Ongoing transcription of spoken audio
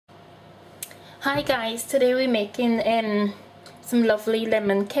Hi guys, today we're making some lovely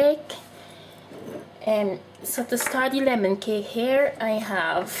lemon cake. So to start the lemon cake here, I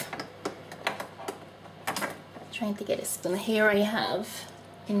have, trying to get a spoon, here I have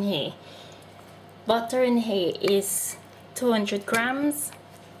in here, butter in here is 200 grams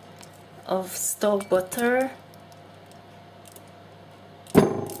of store butter.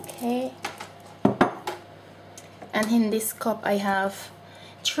 Okay, and in this cup I have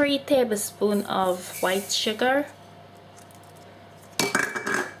 3 tablespoons of white sugar,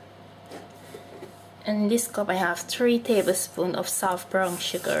 and in this cup I have 3 tablespoons of soft brown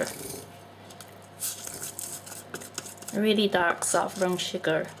sugar, really dark soft brown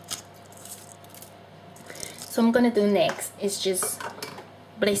sugar. So I'm gonna do next is just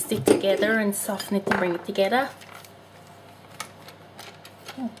blend it together and soften it and bring it together.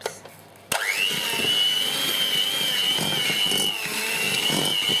 Oops.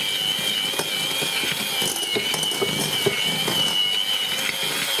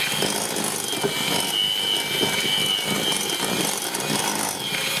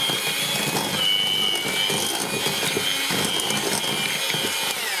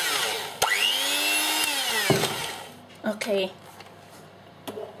 Okay,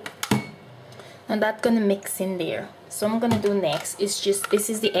 and that's gonna mix in there. So I'm gonna do next is just, this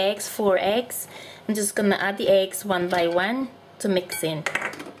is the eggs, 4 eggs. I'm just gonna add the eggs one by one to mix in.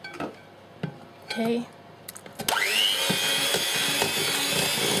 Okay.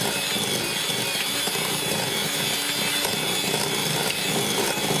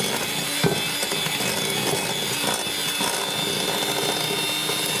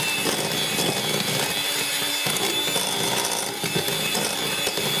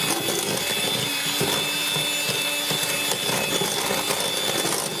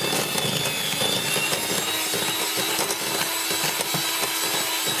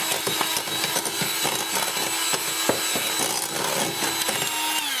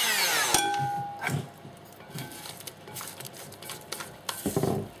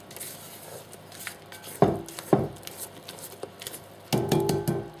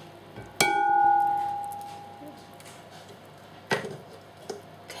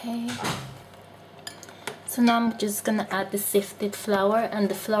 Okay, so now I'm just gonna add the sifted flour, and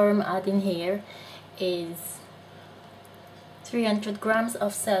the flour I'm adding here is 300 grams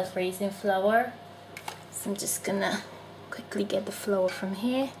of self-raising flour. So I'm just gonna quickly get the flour from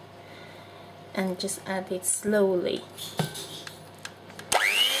here and just add it slowly.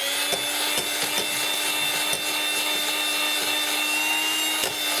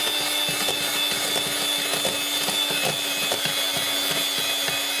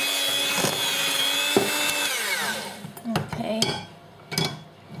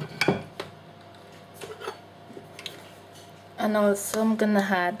 And also I'm gonna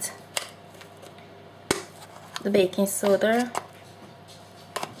add the baking soda.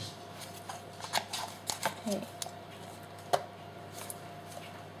 Okay.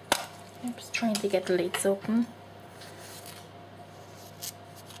 I'm just trying to get the lids open.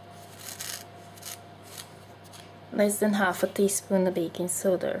 Less than half a teaspoon of baking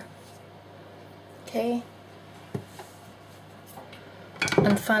soda. Okay.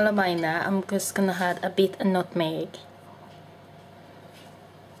 And followed by that, I'm just gonna add a bit of nutmeg.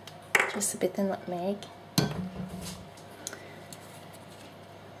 Just a bit of nutmeg.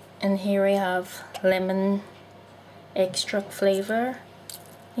 And here I have lemon extract flavor.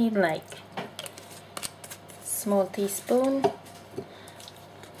 Need like small teaspoon,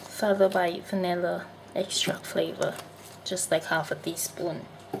 followed by vanilla extract flavor, just like half a teaspoon.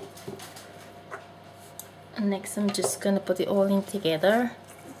 And next I'm just gonna put it all in together.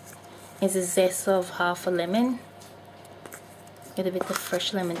 Is a zest of half a lemon. Get a bit of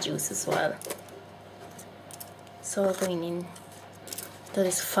fresh lemon juice as well. It's all going in to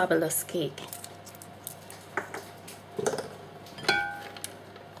this fabulous cake.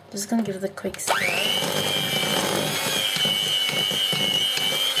 Just gonna give it a quick stir.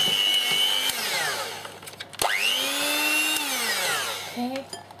 Okay.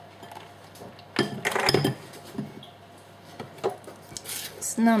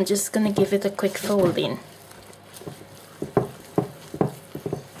 So now I'm just gonna give it a quick folding.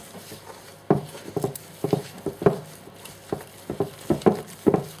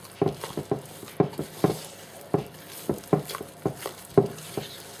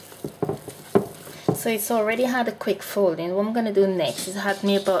 So it's already had a quick folding. What I'm gonna do next is add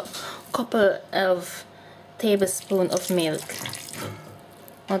me about a couple of tablespoons of milk.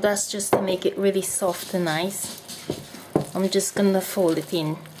 Now that's just to make it really soft and nice. I'm just gonna fold it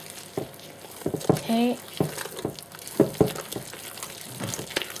in. Okay.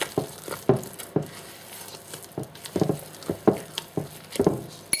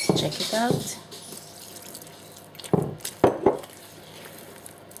 it out.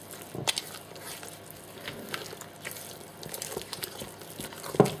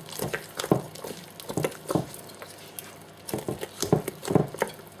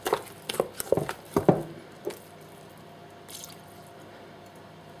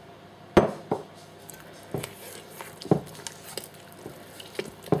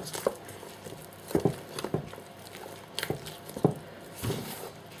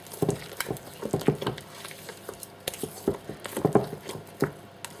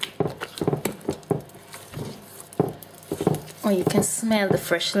 Oh, you can smell the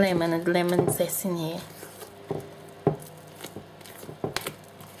fresh lemon and lemon zest in here.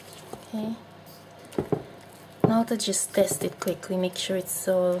 Okay. Now to just test it quickly, make sure it's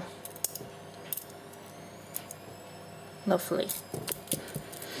all lovely.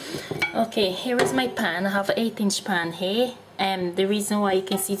 Okay, here is my pan. I have an 8-inch pan here. The reason why you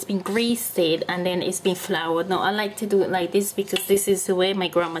can see it's been greased and then it's been floured. Now I like to do it like this because this is the way my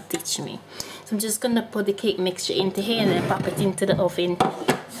grandma teach me. So I'm just gonna put the cake mixture into here and then pop it into the oven.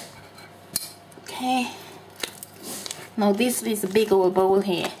 Okay. Now this is a big old bowl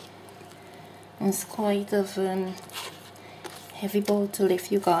here. It's quite of a heavy bowl to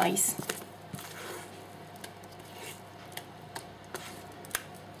lift, you guys.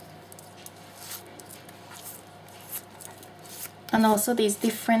 And also there's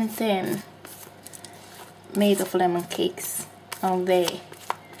different made of lemon cakes out there.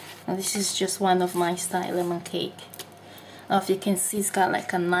 Now this is just one of my style lemon cake. Now if you can see, it's got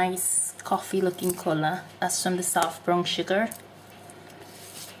like a nice coffee looking color. That's from the soft brown sugar.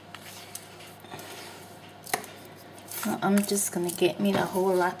 Now I'm just gonna get me a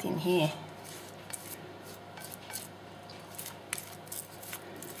whole lot in here.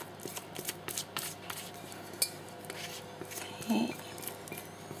 Okay.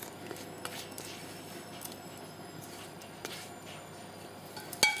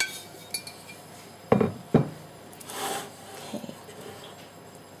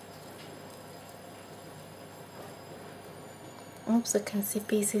 Oops, I can see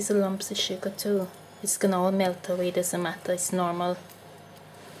pieces of lumps of sugar too. It's gonna all melt away, doesn't matter, it's normal.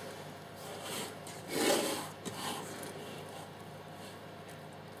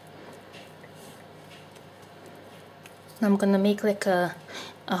 I'm gonna make like a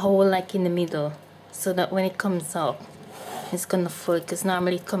hole like in the middle so that when it comes up it's gonna full, because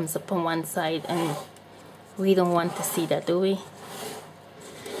normally it comes up on one side and we don't want to see that, do we?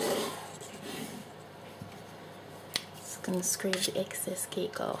 Just gonna scrape the excess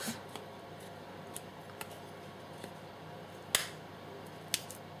cake off.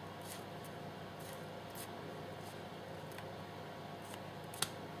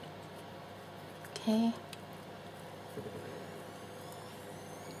 Okay.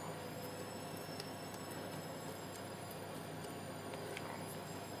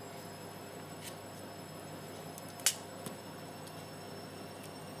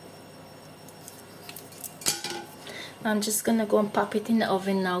 I'm just gonna go and pop it in the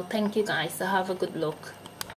oven now. Thank you guys, so have a good look.